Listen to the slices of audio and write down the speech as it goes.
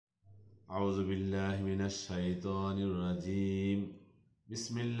আউযু বিল্লাহি মিনাশ শাইতানির রাজিম।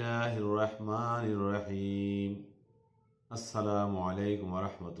 বিসমিল্লাহির রহমানির রহিম। আসসালামু আলাইকুম ওয়া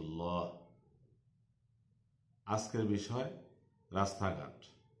রাহমাতুল্লাহ। আজকের বিষয় রাস্তাঘাট।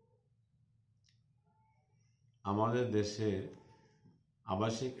 আমাদের দেশে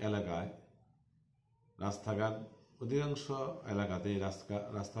আবাসিক এলাকায় রাস্তাঘাট, অধিকাংশ এলাকাতেই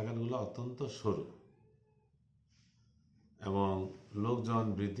রাস্তাঘাটগুলো অত্যন্ত সরু এবং লোকজন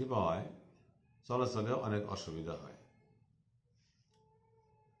বৃদ্ধি পাওয়ায় চলাচলে অনেক অসুবিধা হয়।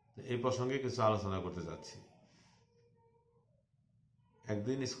 এই প্রসঙ্গে কিছু আলোচনা করতে যাচ্ছি।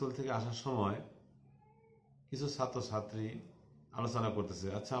 একদিন স্কুল থেকে আসার সময় কিছু ছাত্রছাত্রী আলোচনা করতেছে,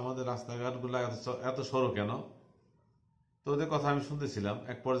 আচ্ছা আমাদের রাস্তাঘাটগুলো এত সরু কেন? তো ওদের কথা আমি শুনতেছিলাম।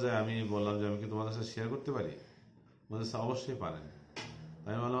 এক পর্যায়ে আমি বললাম যে আমি কি তোমাদের সাথে শেয়ার করতে পারি? বলে অবশ্যই পারেন।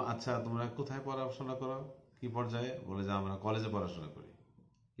 আমি বললাম, আচ্ছা তোমরা কোথায় পড়াশোনা করো, কি পর্যায়ে? বলে যে আমরা কলেজে পড়াশোনা করি,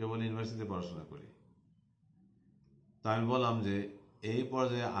 কেউ বলে ইউনিভার্সিটিতে পড়াশোনা করি। তো আমি বললাম যে এই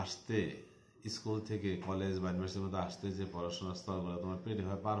পর্যায়ে আসতে, স্কুল থেকে কলেজ বা ইউনিভার্সিটির মধ্যে আসতে যে পড়াশোনার স্তরগুলো তোমার পেটে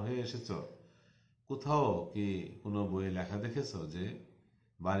পার হয়ে এসেছ, কোথাও কি কোনো বইয়ে লেখা দেখেছ যে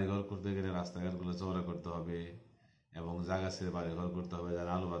বাড়িঘর করতে গেলে রাস্তাঘাটগুলো চওড়া করতে হবে এবং জায়গা ছেড়ে বাড়িঘর করতে হবে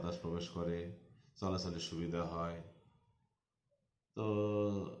যারা আলো বাতাস প্রবেশ করে, চলাচলের সুবিধা হয়? তো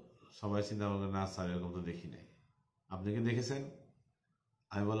সবাই চিন্তা ভাবনা, না স্যার এরকম তো দেখি নাই। আপনি কি দেখেছেন?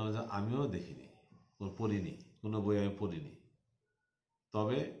 আমি বললাম যে আমিও দেখিনি, পড়িনি, কোনো বই আমি পড়িনি।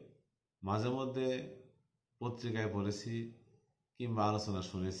 তবে মাঝে মধ্যে পত্রিকায় পড়েছি, কিংবা আলোচনা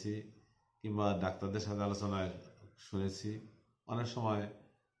শুনেছি, কিংবা ডাক্তারদের সাথে আলোচনায় শুনেছি। অনেক সময়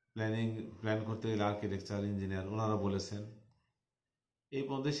প্ল্যান করতে গেলে আর্কিটেকচার, ইঞ্জিনিয়ার ওনারা বলেছেন এই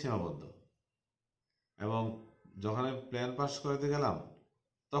পর্যন্ত সীমাবদ্ধ। এবং যখন আমি প্ল্যান পাস করতে গেলাম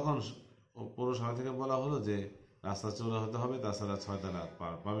তখন পৌরসভা থেকে বলা হলো যে রাস্তা চওড়া হতে হবে, তাছাড়া 6 তলা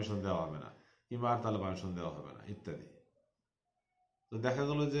পারমিশন দেওয়া হবে না, কিংবা 8 তলা পারমিশন দেওয়া হবে না, ইত্যাদি। তো দেখা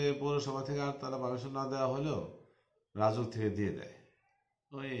গেল যে পৌরসভা থেকে 8 তলা পারমিশন না দেওয়া হলেও রাজুক থেকে দিয়ে দেয়,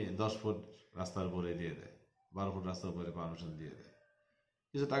 ওই 10 ফুট রাস্তার উপরে দিয়ে দেয়, 12 ফুট রাস্তার উপরে পারমিশন দিয়ে দেয়,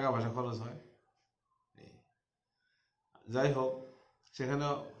 কিছু টাকা পয়সা খরচ হয়। যাই হোক, সেখানে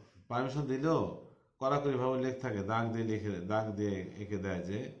পারমিশন দিলেও কড়াকড়িভাবে লেখ থাকে, দাগ দিয়ে এঁকে দেয়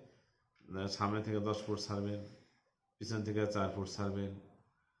যে সামনে থেকে 10 ফুট ছাড়বেন, পিছন থেকে 4 ফুট ছাড়বেন,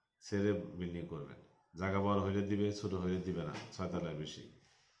 ছেড়ে বিল্ডিং করবেন। জায়গা বড় হইলে দিবে, ছোট হইলে দিবে না, 6 তলার বেশি,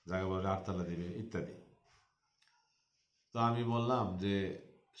 জায়গা বড় হলে 8 তলা দিবে, ইত্যাদি। তো আমি বললাম যে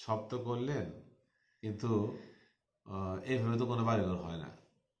সব তো করলেন, কিন্তু এইভাবে তো কোনো বাড়িঘর হয় না,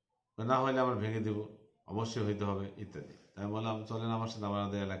 না হইলে আমরা ভেঙে দিব, অবশ্যই হইতে হবে, ইত্যাদি। তাই বললাম চলেন আমার সাথে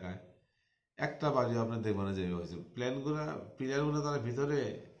আমাদের এলাকায়। একটা বাড়ি আপনার দেখবেন না যে হয়েছে, পিলারগুলো তারা ভিতরে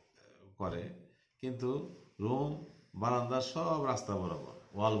করে, কিন্তু রুম বারান্দা সব রাস্তা বরাবর,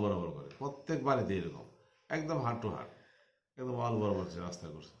 ওয়াল বরাবর করে। প্রত্যেক বাড়িতে এরকম একদম হাট টু হাট, একদম ওয়াল বরাবর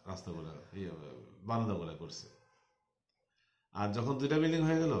রাস্তাগুলো বারান্দাগুলো করছে। আর যখন 2টা বিল্ডিং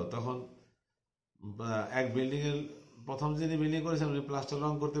হয়ে গেল, তখন এক বিল্ডিংয়ের প্রথম যিনি বিল্ডিং করেছেন উনি প্লাস্টার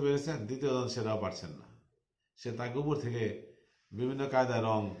রং করতে পেরেছেন, দ্বিতীয় জন সেটাও পারছেন না। সে তাকে উপর থেকে বিভিন্ন কায়দায়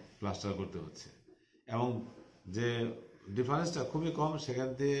রং প্লাস্টার করতে হচ্ছে, এবং যে ডিফারেন্সটা খুবই কম, সেখান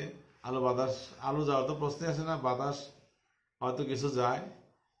থেকে আলো যাওয়ার তো প্রশ্নই আসে না। বাতাস হয়তো কিছু যায়,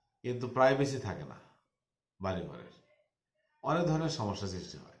 কিন্তু প্রাইভেসি থাকে না বাড়িঘরের, অনেক ধরনের সমস্যা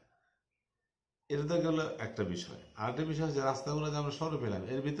সৃষ্টি হয়। এটা তো গেল একটা বিষয়। আরেকটা বিষয় হচ্ছে রাস্তাগুলো যে আমরা সরু পেলাম,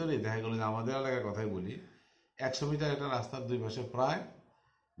 এর ভিতরেই দেখা গেল যে আমাদের এলাকার কথাই বলি, 100 মিটার একটা রাস্তার দুই পাশে প্রায়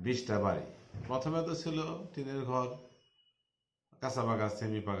 20টা বাড়ি। প্রথমে তো ছিল টিনের ঘর, কাঁচা পাকা,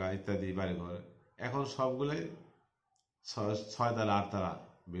 সেমি পাকা ইত্যাদি বাড়িঘর। এখন সবগুলোই 6 তলা 8 তলা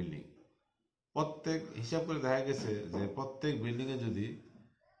বিল্ডিং। প্রত্যেক হিসাব করে দেখা গেছে যে প্রত্যেক বিল্ডিংয়ে যদি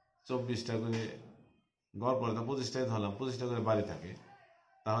 24টা করে গড় পড়ে, তা 25টাই ধরলাম, 25টা করে বাড়ি থাকে,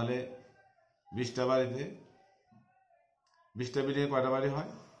 তাহলে 20টা বাড়িতে 20টা বিল্ডিংয়ে কয়টা বাড়ি হয়?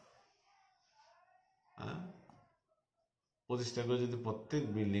 25টা করে যদি প্রত্যেক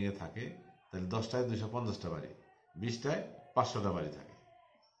বিল্ডিংয়ে থাকে, তাহলে 10টায় 250টা বাড়ি, 20টায় 500টা বাড়ি থাকে।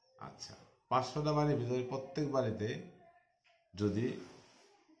 আচ্ছা, 500টা বাড়ির ভিতরে প্রত্যেক বাড়িতে যদি,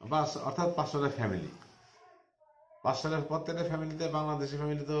 অর্থাৎ 500টা ফ্যামিলি, প্রত্যেকটা ফ্যামিলিতে, বাংলাদেশি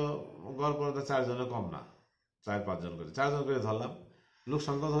ফ্যামিলি তো গড় পড়ে 4 জনের কম না, 4-5 জন করে, 4 জন করে ধরলাম, লোক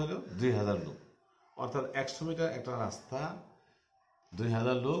সংখ্যা ধরল 2000 লোক। অর্থাৎ 100 মিটার একটা রাস্তা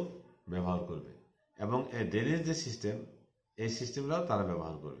 2000 লোক ব্যবহার করবে, এবং এই ড্রেনেজ যে সিস্টেম, এই সিস্টেমটাও তারা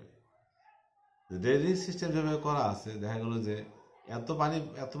ব্যবহার করবে। ড্রেনেজ সিস্টেম যেভাবে করা আছে, দেখা গেল যে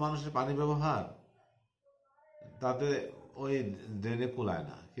এত মানুষের পানি ব্যবহার, তাতে ওই ড্রেনে কুলায়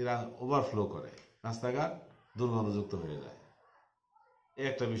না, ওভারফ্লো করে, রাস্তাঘাট দুর্গন্ধযুক্ত হয়ে যায়। এই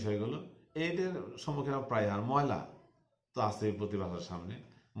একটা বিষয় গেল। এইটার সম্মুখীন প্রায়। আর ময়লা তো আছে প্রতি বাসার সামনে,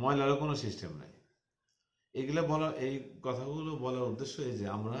 ময়লারও কোনো সিস্টেম নাই। এগুলো বলার, এই কথাগুলো বলার উদ্দেশ্য এই যে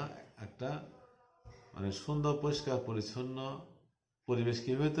আমরা একটা মানে সুন্দর পরিষ্কার পরিচ্ছন্ন পরিবেশ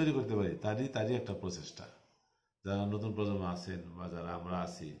কিভাবে তৈরি করতে পারি তারই একটা প্রচেষ্টা। যারা নতুন প্রজন্ম আছেন বা যারা আমরা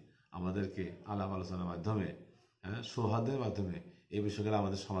আছি, আমাদেরকে আলাপ আলোচনার মাধ্যমে, সৌহার্দের মাধ্যমে এই বিষয়গুলো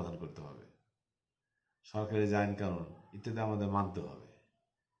আমাদের সমাধান করতে হবে। সরকারি যে আইন কানুন ইত্যাদি আমাদের মানতে হবে,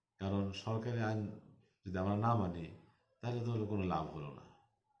 কারণ সরকারি আইন যদি আমরা না মানি তাহলে তো কোনো লাভ হলো না।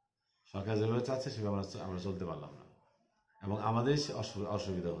 সরকার যেভাবে চাচ্ছে সেভাবে আমরা চলতে পারলাম না এবং আমাদেরই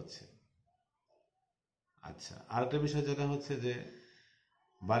অসুবিধা হচ্ছে। আচ্ছা, আরেকটা বিষয় যেটা হচ্ছে যে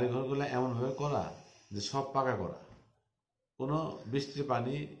বাড়িঘরগুলো এমনভাবে করা যে সব পাকা করা, কোনো বৃষ্টির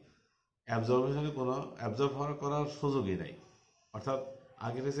পানি অ্যাবজর্ব করার সুযোগই নাই। অর্থাৎ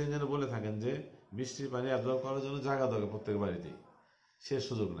আর্কিটেক্ট ইঞ্জিনিয়ার বলে থাকেন যে বৃষ্টির পানি অ্যাবজর্ব করার জন্য জায়গা দরকার প্রত্যেক বাড়িতেই, সে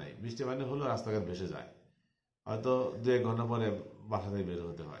সুযোগ নাই। বৃষ্টির পানি হলেও রাস্তাঘাট ভেসে যায়, হয়তো 2-1 ঘন্টা পরে বাসা থেকে বের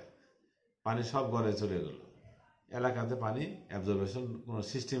হতে হয়, পানি সব ঘরে চলে গেল, এলাকাতে পানি অ্যাবজর্বেশন কোনো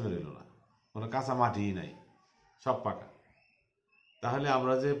সিস্টেমে রইল না, কোনো কাঁচা মাটিই নাই, সব পাকা। তাহলে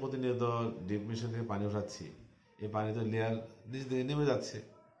আমরা যে প্রতিনিয়ত ডিপ মেশিন থেকে পানি উঠাচ্ছি, এই পানি তো লেয়ার নিচ দিকে নেমে যাচ্ছে,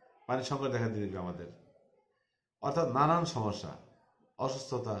 পানির সংকট দেখা দিবে আমাদের। অর্থাৎ নানান সমস্যা,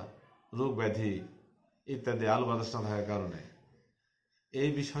 অসুস্থতা, রোগ ব্যাধি ইত্যাদি আলো বাতাস না থাকার কারণে। এই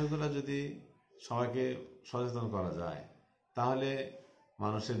বিষয়গুলো যদি সবাইকে সচেতন করা যায় তাহলে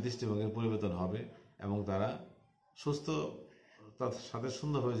মানুষের দৃষ্টিভঙ্গির পরিবর্তন হবে এবং তারা সুস্থ, তার সাথে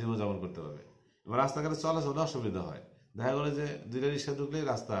সুন্দরভাবে জীবনযাপন করতে পারবে। এবার রাস্তাঘাটে চলাচলে অসুবিধা হয়, দেখা গেলো যে 2টা রিক্সা ঢুকলেই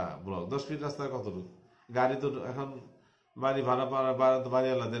রাস্তা ব্লক, 10 ফিট রাস্তার কতটুকু গাড়ি তো এখন বাড়ি ভাড়া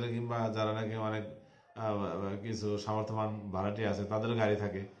বাড়িওয়ালাদের কিংবা যারা নাকি অনেক কিছু সামর্থ্যবান ভাড়াটি আছে তাদেরও গাড়ি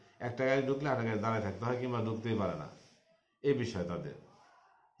থাকে, একটা গাড়ি ঢুকলে আরেকটা গাড়ি দাঁড়ায় থাকতে হয় কিংবা ঢুকতেই পারে না, এই বিষয় তাদের।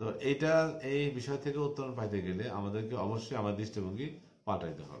 তো এই বিষয় থেকে উত্তরণ পাইতে গেলে আমাদেরকে অবশ্যই আমার দৃষ্টিভঙ্গি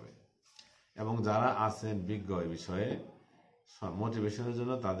পাল্টাইতে হবে এবং যারা আছেন বিজ্ঞ এই বিষয়ে মোটিভেশনের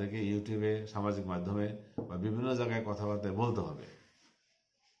জন্য তাদেরকে ইউটিউবে, সামাজিক মাধ্যমে বা বিভিন্ন জায়গায় কথাবার্তায় বলতে হবে।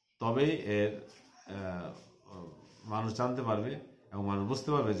 তবেই এর মানুষ জানতে পারবে এবং মানুষ বুঝতে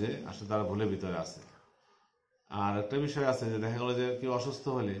পারবে যে আসলে তারা ভুলের ভিতরে আছে। আর একটা বিষয় আছে যে দেখা গেলো যে কেউ অসুস্থ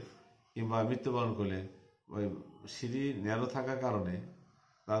হলে কিংবা মৃত্যুবরণ করলে ওই সিঁড়ি ন্যারো থাকার কারণে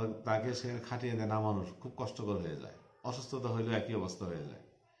তাকে সেখানে খাটিয়ে দেয় নামানো খুব কষ্টকর হয়ে যায়, অসুস্থতা হইলেও একই অবস্থা হয়ে যায়,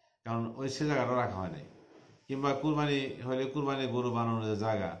 কারণ সে জায়গাটা রাখা হয় নাই। কিংবা কুরবানি হইলে কুরবানি গরু বানানোর যে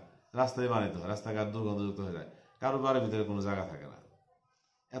জায়গা রাস্তায় বানাইতে হয়, রাস্তাঘাট দুর্গন্ধযুক্ত হয়ে যায়, কারো বাড়ির ভিতরে কোনো জায়গা থাকে না,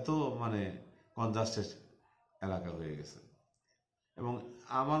 এত মানে কনজাস্টেড এলাকা হয়ে গেছে। এবং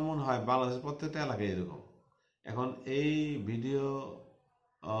আমার মনে হয় বাংলাদেশের প্রত্যেকটা এলাকায় এরকম। এখন এই ভিডিও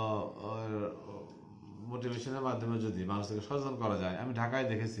মোটিভেশনের মাধ্যমে যদি মানুষকে সচেতন করা যায়, আমি ঢাকায়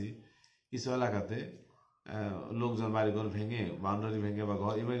দেখেছি কিছু এলাকাতে লোকজন বাড়িঘর ভেঙে, বাউন্ডারি ভেঙে বা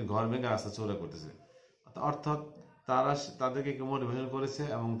ঘর ভেঙে রাস্তা চওড়া করতেছে। অর্থাৎ তাদেরকে মোটিভেশন করেছে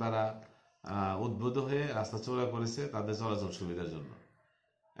এবং তারা উদ্বুদ্ধ হয়ে রাস্তা চওড়া করেছে তাদের চলাচল সুবিধার জন্য,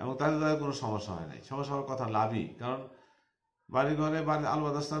 এবং তাদের কোনো সমস্যা হয় নাই। সমস্যা হওয়ার কথা লাভই, কারণ বাড়িঘরে আলো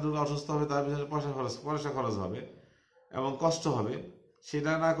বাতাস না ঢুকে অসুস্থ হবে, তার পিছনে পয়সা খরচ হবে এবং কষ্ট হবে।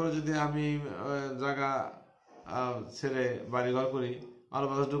 সেটা না করে যদি আমি জায়গা ছেড়ে বাড়িঘর করি, আলো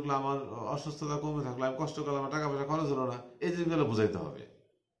বাতাস ঢুকলে আমার অসুস্থতা কমে থাকলো, আমি কষ্ট করলাম, টাকা পয়সা খরচ হলো না, এই জিনিসগুলো বুঝাইতে হবে।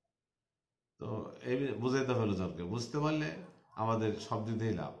 তো এই বুঝাইতে হলো জনকে, বুঝতে পারলে আমাদের সব দিক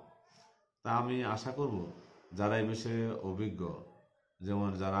দিয়েই লাভ। তা আমি আশা করব যারা এই বিষয়ে অভিজ্ঞ, যেমন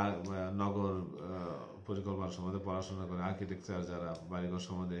যারা নগর পরিকল্পনা সম্বন্ধে পড়াশোনা করে, আর্কিটেকচার যারা, বাড়িঘর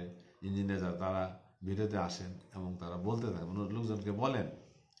সম্বন্ধে ইঞ্জিনিয়ার যারা, তারা ভিডিওতে আসেন এবং তারা বলতে থাকেন, লোকজনকে বলেন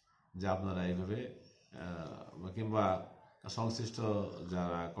যে আপনারা এইভাবে, কিংবা সংশ্লিষ্ট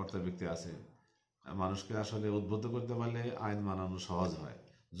যারা কর্তা ব্যক্তি আছে, মানুষকে আসলে উদ্বুদ্ধ করতে পারলে আইন মানানো সহজ হয়,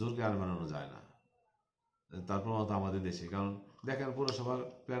 জোরকে আইন মানানো যায় না। তারপর মতো আমাদের দেশে, কারণ দেখেন পৌরসভার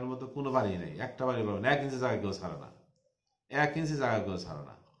প্ল্যান মতো কোনো বাড়ি নেই, একটা বাড়ি পাবেন 1 ইঞ্চি জায়গা কেউ ছাড়ে না, 1 ইঞ্চি জায়গা কেউ ছাড়ে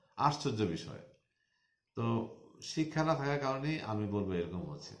না, আশ্চর্য বিষয়। তো শিক্ষা না থাকার কারণেই আমি বলবো এরকম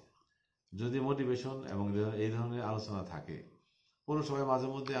হচ্ছে। যদি মোটিভেশন এবং এই ধরনের আলোচনা থাকে, পৌরসভায় মাঝে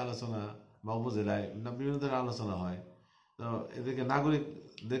মধ্যে আলোচনা বা উপজেলায় বিভিন্ন ধরনের আলোচনা হয়, তো এদেরকে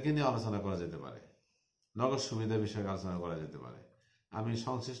নাগরিকদেরকে নিয়ে আলোচনা করা যেতে পারে, নগর সুবিধা বিষয়ে আলোচনা করা যেতে পারে। আমি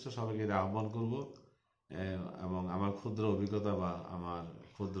সংশ্লিষ্ট সবাইকে আহ্বান করব এবং আমার ক্ষুদ্র অভিজ্ঞতা বা আমার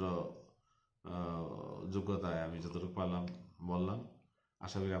ক্ষুদ্র যোগ্যতায় আমি যতটুকু পারলাম বললাম।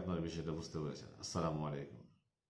 আশা করি আপনারা বিষয়টা বুঝতে পেরেছেন। আসসালামু আলাইকুম।